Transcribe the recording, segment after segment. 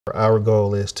Our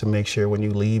goal is to make sure when you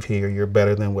leave here, you're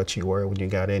better than what you were when you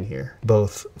got in here,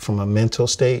 both from a mental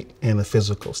state and a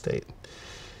physical state.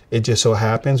 It just so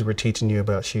happens we're teaching you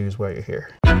about shoes while you're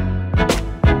here.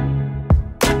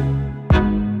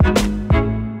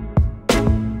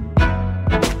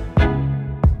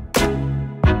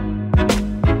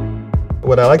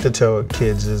 What I like to tell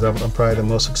kids is I'm probably the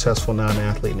most successful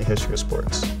non-athlete in the history of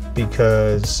sports,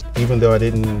 because even though I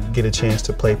didn't get a chance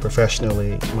to play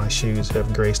professionally, my shoes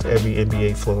have graced every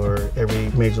NBA floor,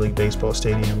 every Major League Baseball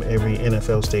stadium, every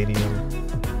NFL stadium.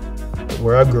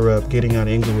 Where I grew up, getting out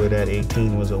of Inglewood at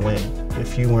 18 was a win.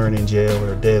 If you weren't in jail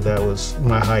or dead, that was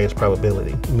my highest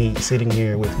probability. Me sitting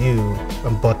here with you,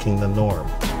 I'm bucking the norm.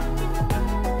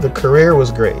 The career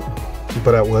was great,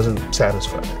 but I wasn't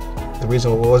satisfied. The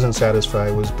reason I wasn't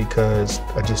satisfied was because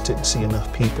I just didn't see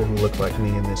enough people who looked like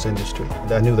me in this industry.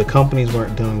 I knew the companies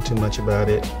weren't doing too much about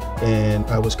it, and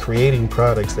I was creating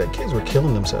products that kids were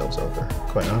killing themselves over,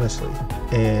 quite honestly.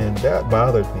 And that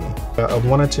bothered me. I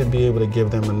wanted to be able to give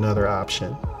them another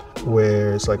option,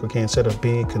 where it's like, okay, instead of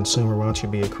being a consumer, why don't you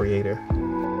be a creator?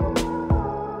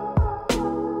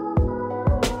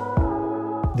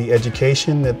 The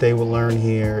education that they will learn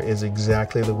here is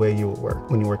exactly the way you will work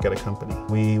when you work at a company.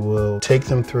 We will take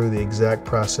them through the exact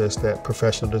process that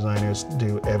professional designers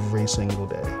do every single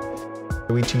day.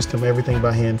 We teach them everything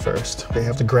by hand first. They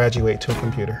have to graduate to a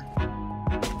computer.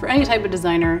 For any type of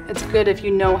designer, it's good if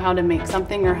you know how to make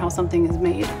something or how something is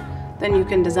made, then you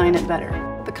can design it better.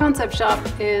 The concept shop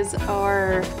is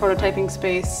our prototyping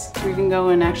space where you can go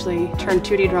and actually turn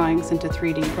 2D drawings into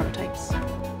 3D prototypes.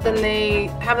 Then they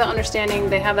have that understanding,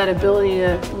 they have that ability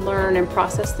to learn and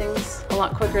process things a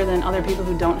lot quicker than other people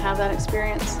who don't have that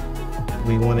experience.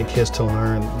 We wanted kids to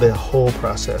learn the whole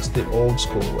process, the old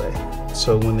school way.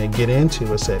 So when they get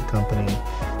into a said company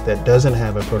that doesn't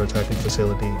have a prototyping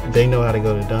facility, they know how to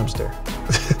go to the dumpster.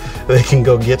 They can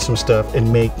go get some stuff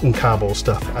and make and cobble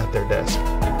stuff at their desk.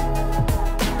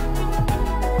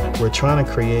 We're trying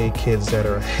to create kids that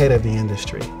are ahead of the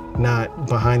industry, not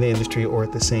behind the industry or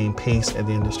at the same pace of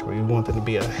the industry. We want them to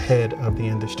be ahead of the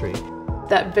industry.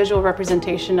 That visual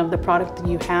representation of the product that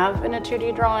you have in a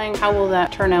 2D drawing, how will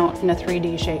that turn out in a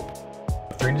 3D shape?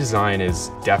 3D design is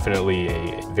definitely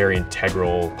a very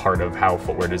integral part of how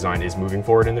footwear design is moving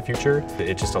forward in the future.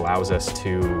 It just allows us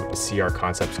to see our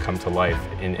concepts come to life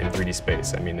in 3D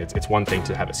space. I mean, it's one thing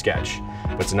to have a sketch,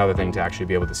 but it's another thing to actually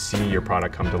be able to see your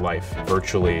product come to life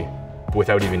virtually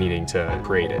without even needing to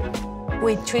create it.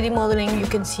 With 3D modeling, you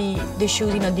can see the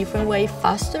shoes in a different way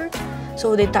faster,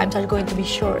 so the times are going to be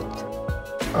short.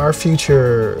 Our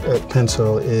future at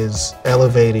Pensole is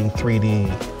elevating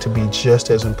 3D to be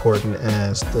just as important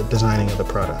as the designing of the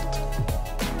product.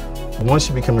 Once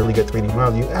you become a really good 3D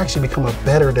model, you actually become a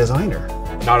better designer.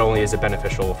 Not only is it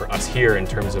beneficial for us here in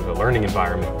terms of a learning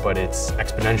environment, but it's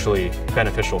exponentially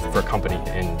beneficial for a company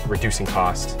in reducing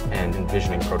cost and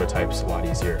envisioning prototypes a lot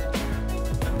easier.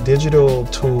 Digital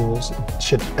tools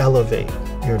should elevate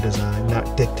your design,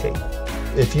 not dictate.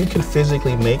 If you can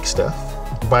physically make stuff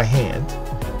by hand,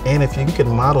 and if you can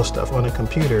model stuff on a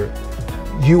computer,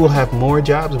 you will have more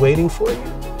jobs waiting for you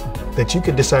that you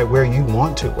could decide where you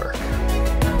want to work.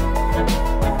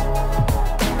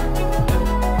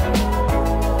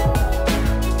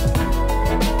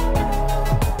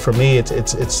 For me,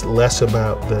 it's less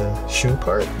about the shoe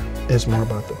part, it's more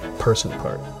about the person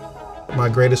part. My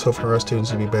greatest hope for our students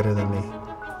is to be better than me,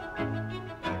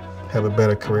 have a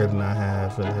better career than I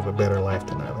have, and have a better life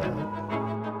than I've had.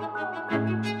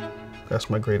 That's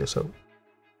my greatest hope.